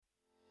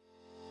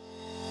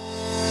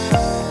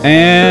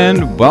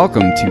And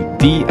welcome to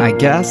the, I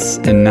guess,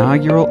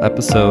 inaugural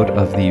episode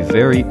of the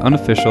very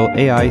unofficial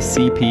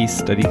AICP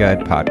Study Guide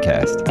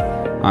podcast.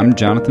 I'm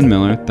Jonathan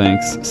Miller.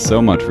 Thanks so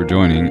much for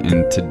joining.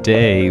 And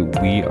today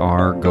we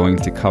are going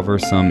to cover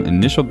some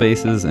initial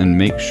bases and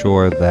make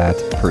sure that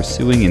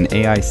pursuing an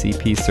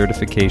AICP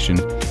certification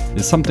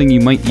is something you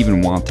might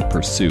even want to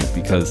pursue,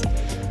 because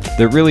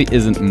there really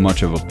isn't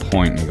much of a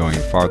point in going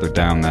farther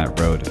down that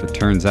road if it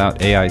turns out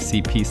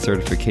AICP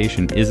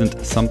certification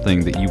isn't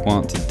something that you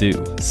want to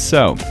do.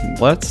 So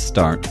let's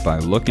start by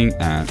looking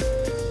at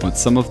what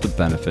some of the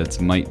benefits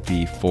might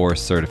be for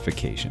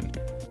certification.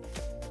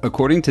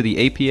 According to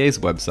the APA's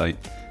website,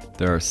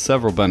 there are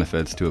several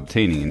benefits to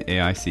obtaining an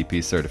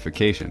AICP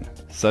certification,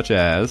 such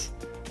as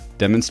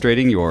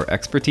demonstrating your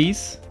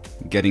expertise,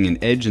 getting an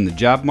edge in the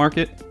job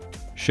market,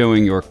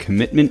 showing your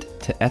commitment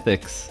to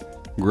ethics,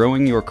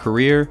 growing your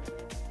career,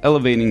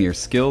 elevating your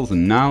skills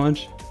and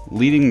knowledge,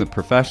 leading the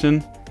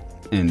profession,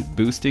 and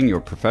boosting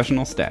your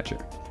professional stature.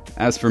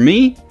 As for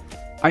me,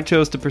 I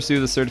chose to pursue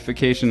the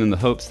certification in the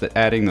hopes that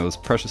adding those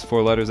precious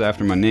 4 letters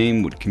after my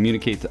name would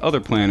communicate to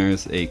other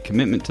planners a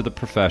commitment to the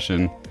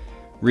profession,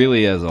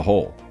 really as a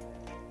whole.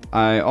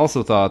 I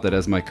also thought that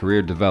as my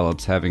career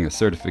develops, having a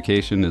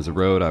certification is a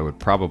road I would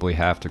probably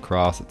have to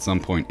cross at some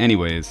point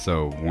anyways,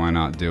 so why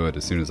not do it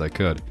as soon as I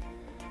could?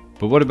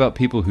 But what about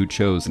people who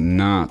chose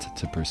not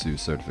to pursue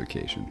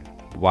certification?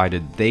 Why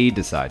did they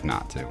decide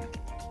not to?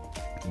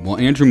 Well,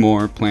 Andrew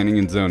Moore, Planning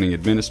and Zoning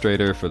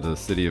Administrator for the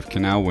City of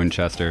Canal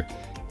Winchester,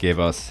 gave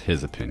us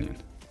his opinion.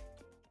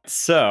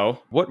 So,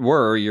 what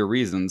were your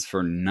reasons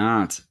for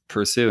not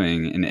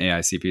pursuing an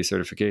AICP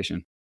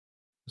certification?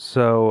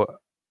 So,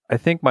 I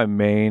think my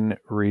main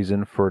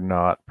reason for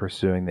not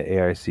pursuing the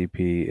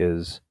AICP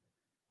is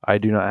I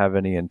do not have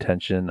any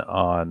intention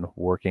on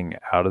working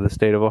out of the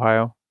state of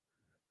Ohio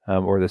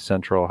or the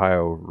Central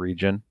Ohio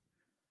region.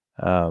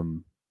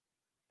 In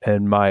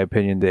my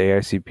opinion, the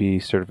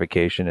AICP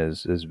certification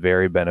is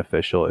very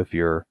beneficial if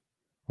you're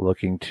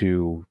looking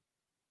to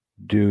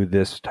do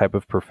this type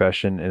of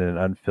profession in an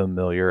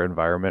unfamiliar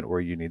environment where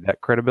you need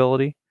that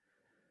credibility.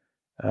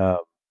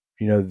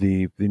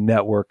 The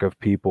network of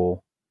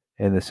people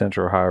in the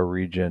Central Ohio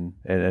region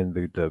and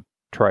the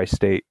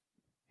tri-state,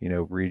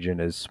 region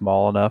is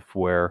small enough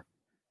where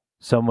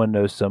someone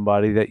knows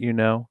somebody that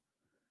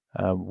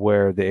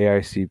where the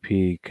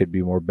AICP could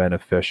be more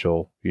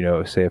beneficial.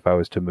 Say if I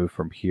was to move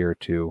from here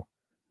to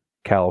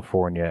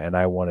California and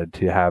I wanted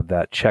to have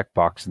that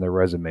checkbox in the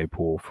resume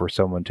pool for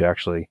someone to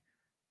actually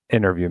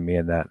interview me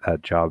in that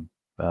job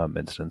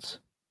instance.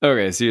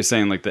 Okay, so you're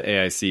saying like the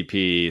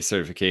AICP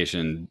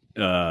certification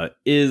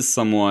is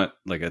somewhat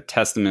like a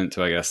testament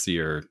to, I guess,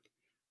 your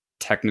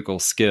technical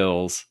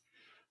skills.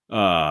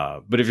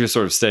 But if you're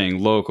sort of staying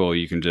local,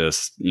 you can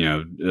just,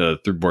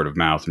 through word of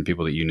mouth and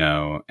people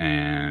that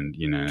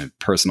and,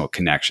 personal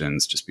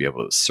connections, just be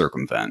able to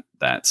circumvent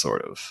that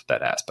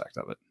aspect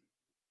of it.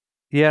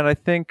 Yeah, and I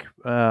think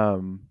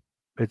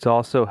it's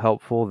also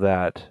helpful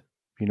that,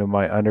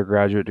 my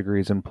undergraduate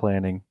degrees in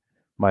planning,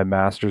 my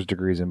master's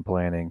degrees in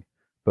planning,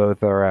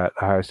 both are at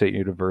Ohio State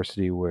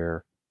University,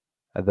 where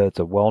that's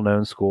a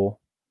well-known school.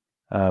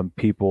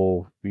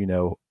 People,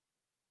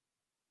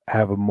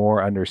 have a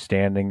more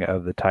understanding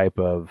of the type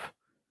of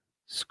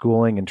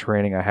schooling and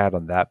training I had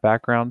on that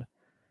background.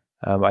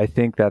 I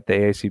think that the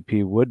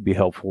AICP would be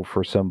helpful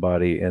for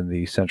somebody in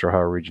the Central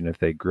Ohio region if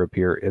they grew up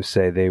here, if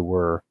say they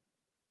were,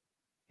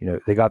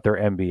 they got their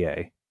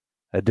MBA,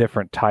 a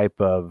different type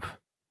of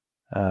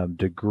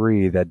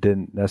degree that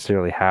didn't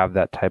necessarily have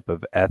that type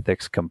of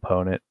ethics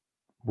component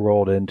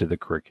rolled into the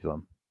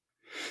curriculum.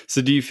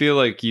 So do you feel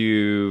like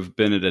you've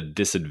been at a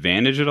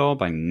disadvantage at all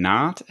by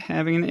not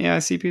having an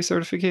AICP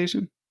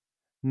certification?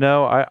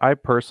 No, I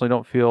personally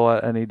don't feel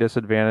at any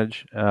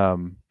disadvantage.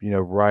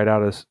 Right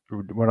out of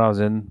when I was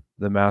in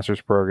the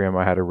master's program,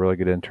 I had a really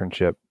good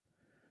internship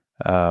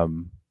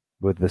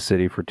with the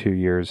city for 2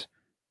 years.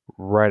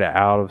 Right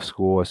out of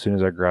school, as soon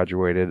as I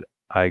graduated,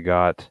 I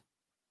got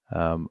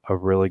a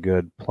really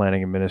good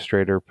planning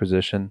administrator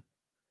position.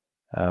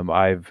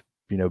 I've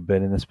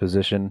been in this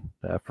position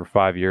for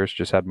 5 years.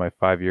 Just had my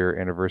 5-year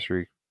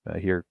anniversary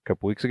here a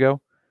couple weeks ago.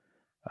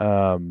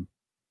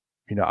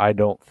 I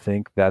don't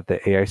think that the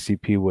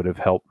AICP would have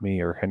helped me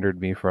or hindered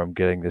me from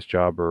getting this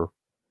job or,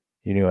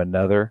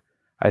 another.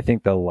 I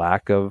think the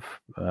lack of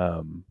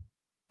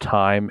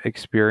time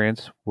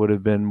experience would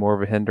have been more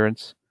of a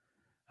hindrance.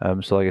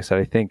 So like I said,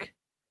 I think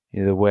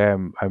the way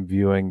I'm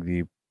viewing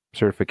the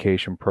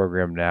certification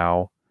program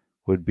now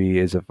would be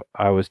as if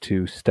I was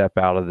to step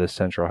out of the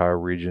Central Ohio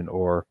region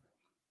or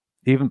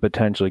even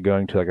potentially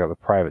going to like the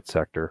private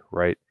sector,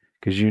 right?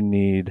 Because you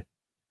need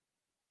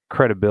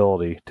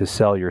credibility to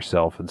sell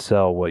yourself and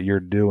sell what you're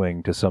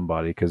doing to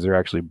somebody because they're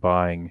actually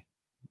buying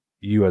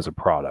you as a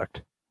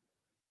product.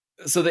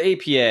 So the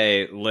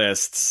APA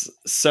lists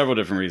several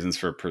different reasons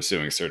for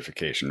pursuing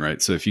certification,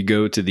 right? So if you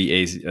go to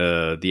the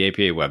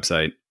APA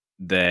website,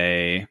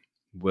 they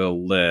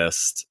will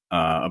list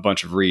a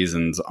bunch of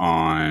reasons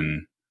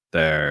on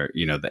their,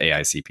 the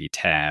AICP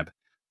tab.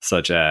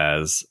 such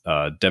as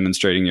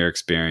demonstrating your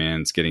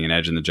experience, getting an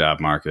edge in the job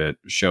market,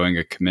 showing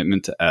a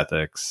commitment to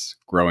ethics,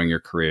 growing your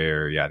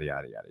career, yada,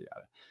 yada, yada,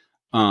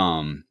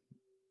 yada.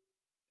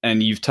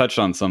 And you've touched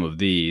on some of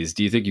these.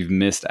 Do you think you've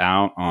missed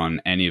out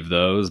on any of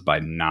those by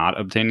not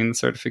obtaining the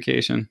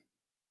certification?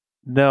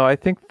 No, I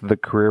think the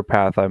career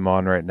path I'm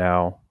on right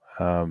now,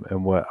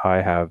 and what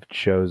I have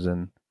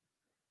chosen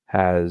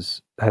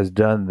has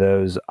done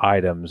those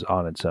items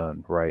on its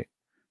own, right?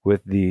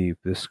 With the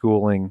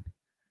schooling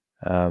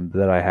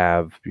that I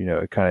have,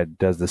 it kind of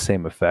does the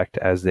same effect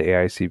as the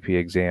AICP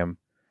exam.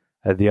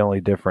 The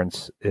only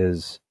difference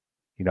is,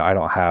 I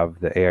don't have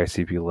the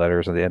AICP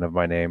letters at the end of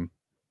my name,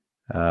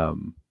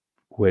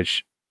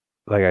 which,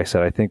 like I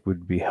said, I think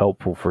would be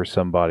helpful for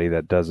somebody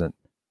that doesn't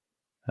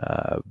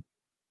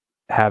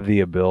have the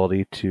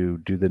ability to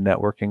do the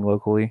networking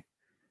locally.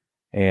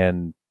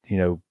 And,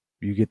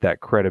 you get that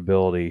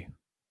credibility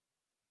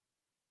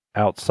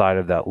outside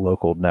of that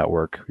local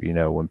network,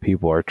 when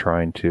people are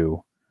trying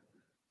to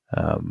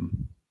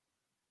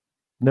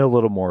know a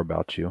little more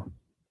about you.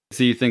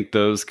 So you think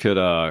those could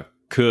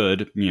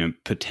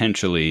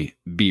potentially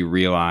be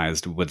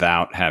realized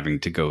without having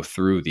to go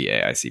through the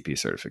AICP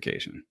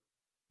certification?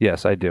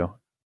 Yes, I do.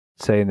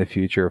 Say in the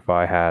future, if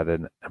I had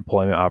an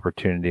employment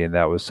opportunity and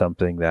that was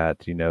something that,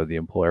 the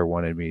employer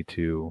wanted me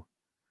to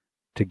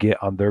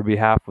get on their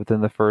behalf within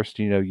the first,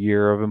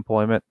 year of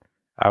employment,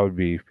 I would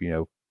be,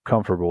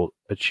 comfortable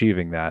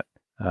achieving that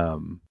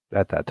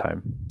at that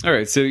time. All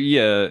right. So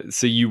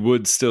you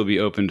would still be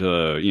open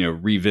to,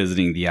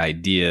 revisiting the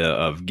idea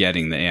of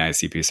getting the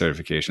AICP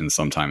certification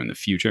sometime in the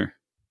future?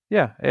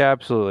 Yeah,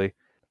 absolutely.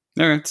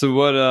 All right. So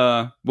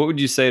what would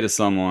you say to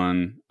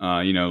someone,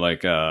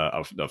 like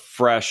a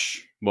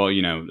fresh,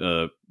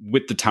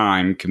 with the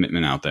time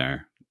commitment out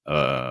there,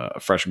 a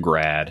fresh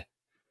grad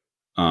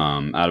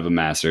out of a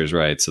master's,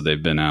 right? So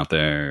they've been out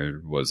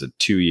there, was it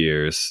 2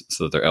 years,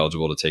 so that they're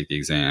eligible to take the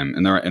exam,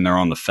 and they're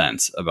on the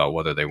fence about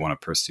whether they want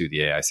to pursue the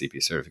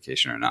AICP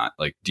certification or not.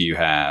 Like, do you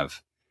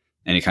have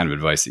any kind of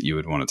advice that you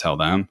would want to tell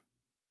them?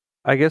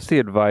 I guess the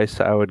advice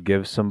I would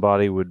give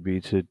somebody would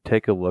be to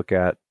take a look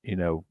at,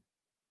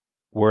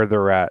 where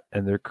they're at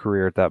in their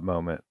career at that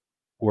moment,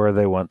 where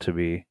they want to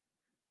be.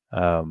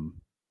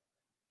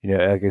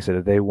 Like I said,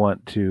 if they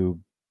want to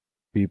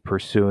be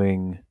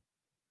pursuing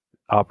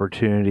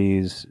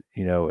opportunities,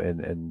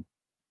 in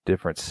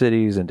different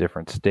cities and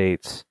different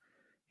states,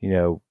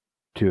 to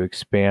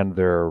expand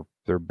their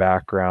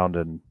background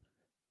and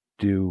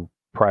do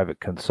private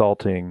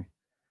consulting,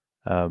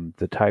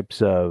 the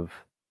types of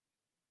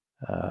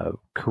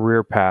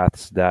career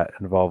paths that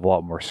involve a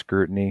lot more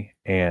scrutiny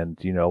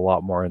and, a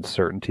lot more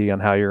uncertainty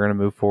on how you're going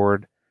to move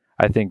forward.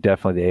 I think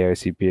definitely the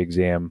AICP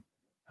exam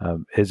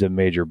is a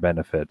major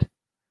benefit.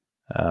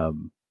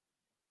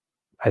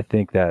 I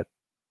think that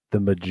the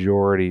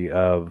majority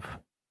of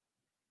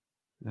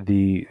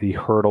the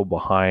hurdle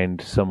behind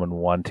someone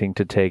wanting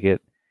to take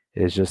it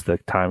is just the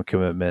time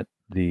commitment,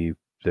 the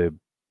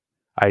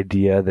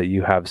idea that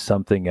you have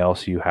something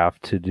else you have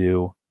to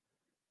do,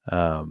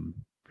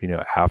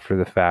 after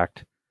the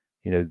fact.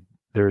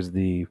 There's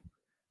the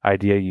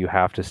idea you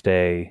have to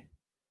stay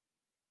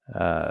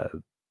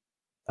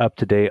up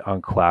to date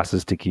on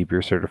classes to keep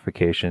your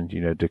certification,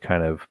 to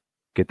kind of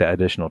get that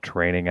additional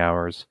training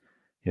hours.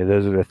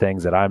 Those are the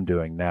things that I'm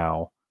doing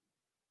now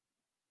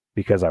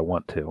because I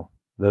want to.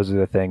 Those are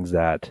the things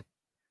that,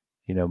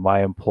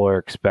 my employer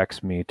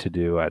expects me to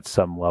do at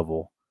some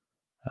level.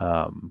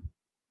 So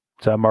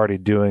I'm already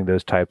doing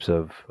those types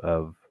of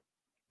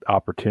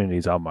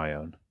opportunities on my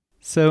own.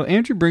 So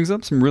Andrew brings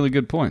up some really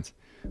good points.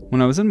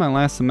 When I was in my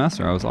last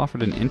semester, I was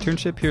offered an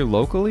internship here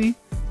locally.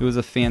 It was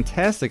a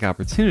fantastic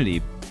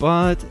opportunity,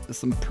 but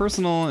some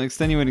personal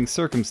extenuating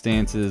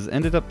circumstances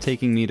ended up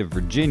taking me to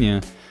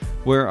Virginia,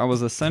 where I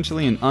was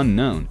essentially an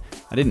unknown.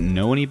 I didn't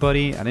know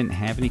anybody, I didn't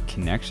have any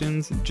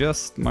connections,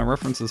 just my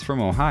references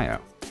from Ohio.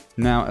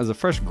 Now, as a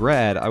fresh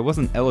grad, I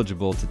wasn't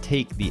eligible to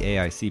take the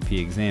AICP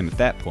exam at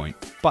that point,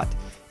 but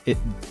it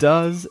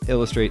does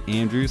illustrate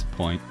Andrew's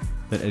point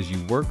that as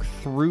you work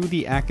through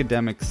the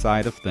academic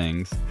side of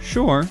things,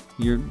 sure,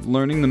 you're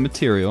learning the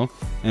material,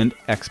 and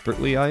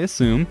expertly, I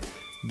assume,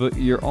 but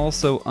you're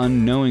also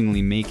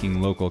unknowingly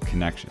making local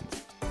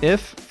connections.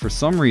 If, for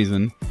some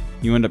reason,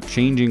 you end up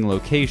changing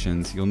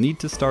locations, you'll need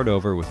to start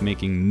over with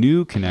making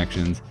new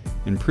connections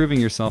and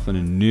proving yourself in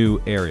a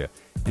new area.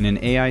 And an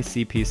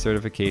AICP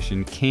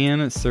certification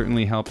can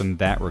certainly help in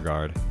that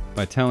regard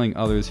by telling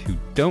others who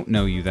don't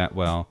know you that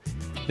well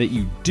that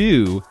you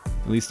do,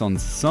 at least on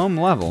some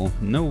level,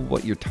 know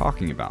what you're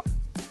talking about.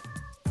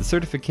 The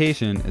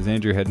certification, as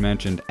Andrew had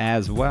mentioned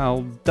as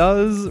well,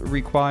 does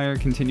require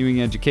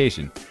continuing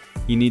education.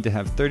 You need to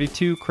have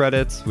 32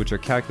 credits, which are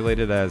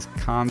calculated as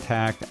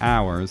contact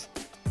hours,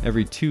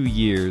 every 2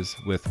 years,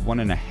 with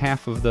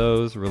 1.5 of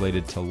those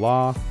related to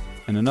law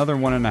and another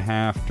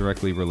 1.5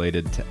 directly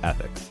related to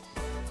ethics.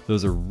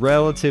 Those are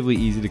relatively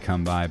easy to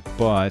come by,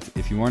 but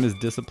if you aren't as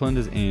disciplined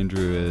as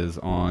Andrew is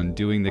on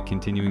doing the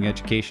continuing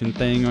education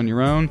thing on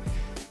your own,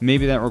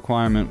 maybe that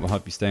requirement will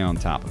help you stay on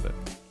top of it.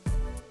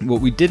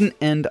 What we didn't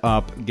end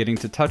up getting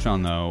to touch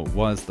on, though,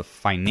 was the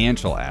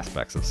financial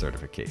aspects of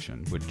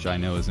certification, which I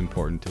know is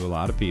important to a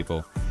lot of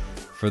people.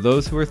 For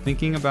those who are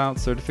thinking about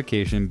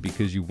certification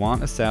because you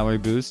want a salary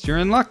boost, you're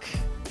in luck.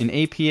 An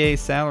APA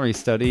salary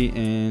study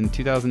in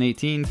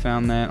 2018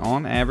 found that,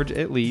 on average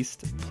at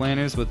least,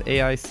 planners with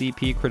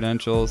AICP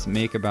credentials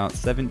make about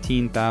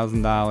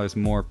 $17,000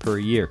 more per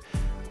year.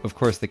 Of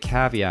course, the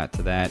caveat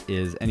to that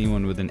is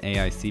anyone with an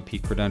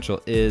AICP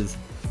credential is,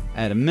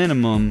 at a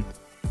minimum,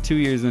 2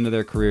 years into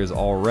their careers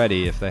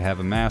already if they have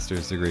a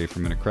master's degree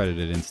from an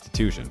accredited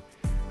institution.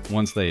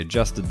 Once they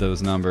adjusted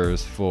those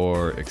numbers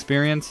for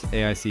experience,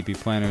 AICP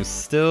planners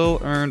still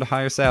earned a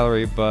higher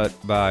salary, but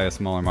by a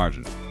smaller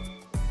margin.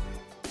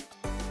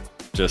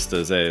 Just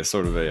as a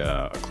sort of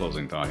a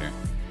closing thought here,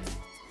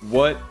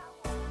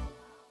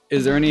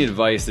 is there any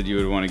advice that you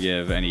would want to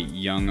give any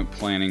young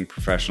planning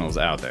professionals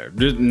out there?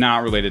 Just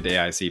not related to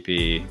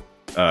AICP.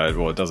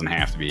 Well, it doesn't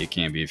have to be. It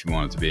can be if you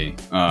want it to be.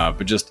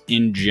 But just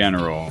in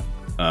general,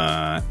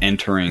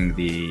 entering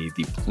the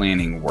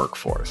planning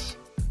workforce.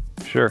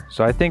 Sure.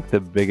 So I think the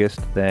biggest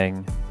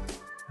thing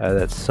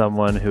that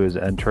someone who is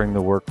entering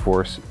the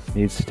workforce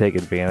needs to take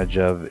advantage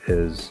of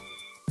is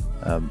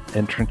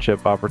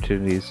internship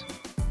opportunities.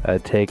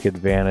 Take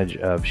advantage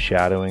of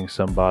shadowing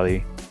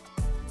somebody.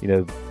 You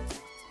know,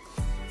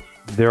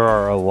 there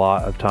are a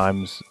lot of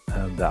times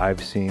that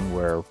I've seen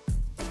where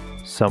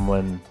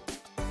someone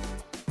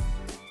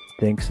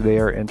thinks they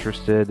are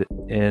interested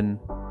in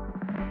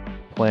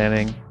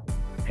planning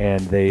and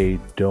they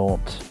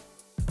don't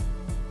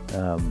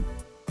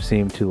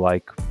seem to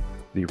like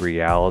the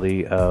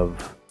reality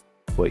of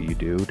what you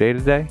do day to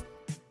day.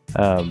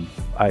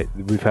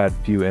 We've had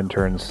few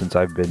interns since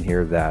I've been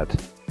here that,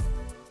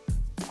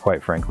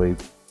 quite frankly,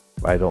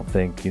 I don't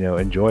think,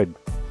 enjoyed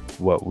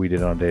what we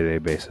did on a day-to-day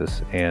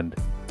basis, and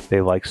they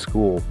like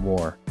school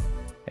more.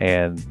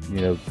 And,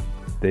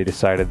 they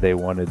decided they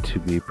wanted to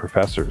be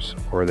professors,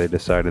 or they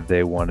decided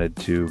they wanted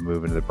to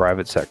move into the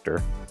private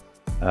sector.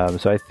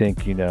 So I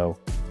think,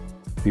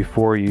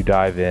 before you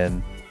dive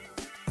in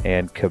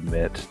and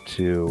commit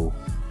to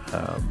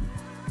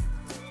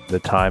the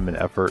time and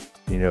effort,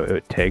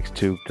 it takes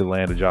to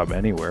land a job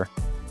anywhere,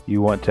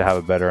 you want to have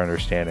a better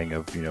understanding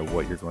of,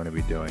 what you're going to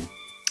be doing.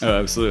 Oh,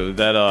 absolutely.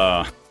 That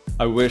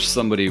I wish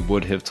somebody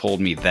would have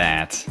told me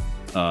that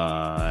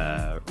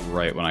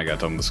right when I got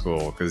done with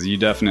school, because you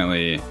get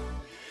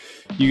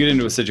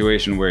into a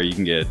situation where you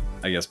can get,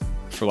 I guess,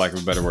 for lack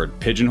of a better word,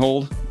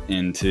 pigeonholed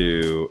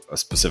into a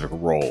specific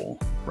role,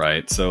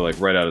 right? So like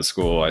right out of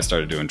school, I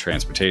started doing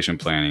transportation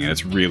planning, and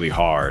it's really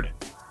hard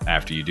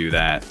after you do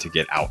that to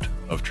get out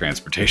of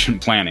transportation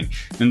planning.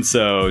 And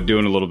so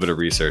doing a little bit of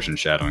research and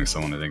shadowing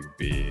someone, I think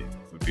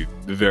would be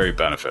very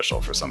beneficial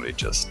for somebody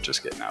just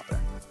getting out there.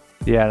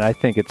 Yeah, and I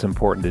think it's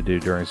important to do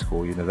during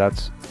school.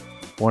 That's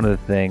one of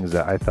the things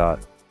that I thought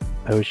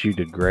OSU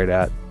did great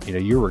at.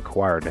 You're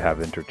required to have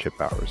internship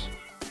hours.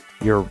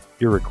 You're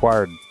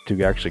required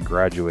to actually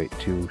graduate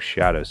to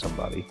shadow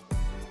somebody.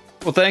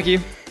 Well, thank you.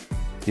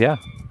 Yeah,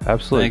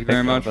 absolutely. Thank you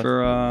very much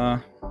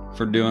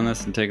for doing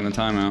this and taking the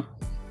time out.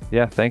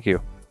 Yeah, thank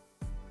you.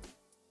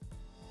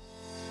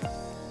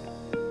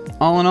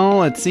 All in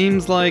all, it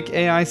seems like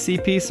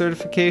AICP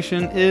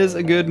certification is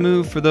a good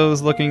move for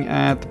those looking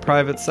at the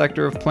private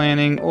sector of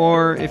planning,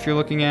 or if you're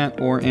looking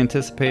at or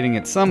anticipating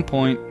at some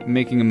point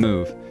making a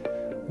move.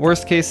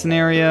 Worst case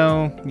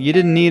scenario, you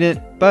didn't need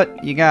it,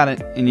 but you got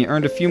it, and you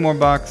earned a few more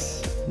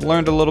bucks,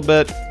 learned a little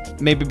bit,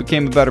 maybe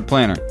became a better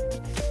planner.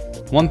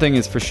 One thing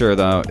is for sure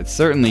though, it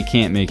certainly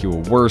can't make you a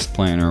worse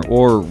planner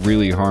or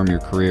really harm your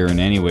career in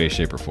any way,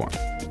 shape, or form.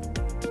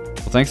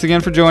 Well, thanks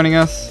again for joining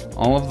us.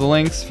 All of the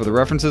links for the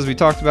references we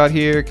talked about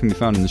here can be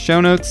found in the show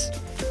notes.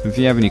 If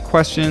you have any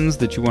questions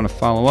that you want to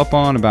follow up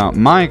on about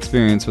my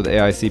experience with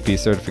AICP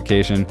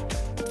certification,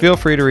 feel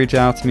free to reach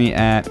out to me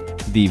at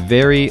the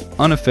very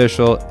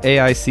unofficial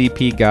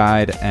AICP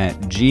guide at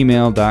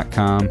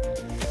gmail.com.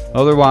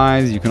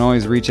 Otherwise, you can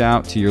always reach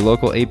out to your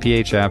local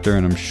APA chapter,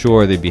 and I'm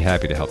sure they'd be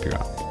happy to help you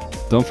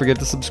out. Don't forget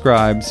to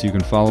subscribe so you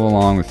can follow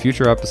along with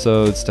future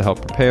episodes to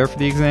help prepare for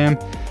the exam.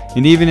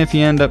 And even if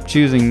you end up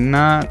choosing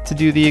not to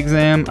do the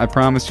exam, I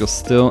promise you'll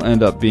still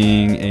end up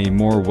being a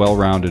more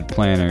well-rounded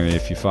planner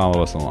if you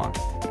follow us along.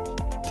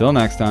 Till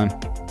next time.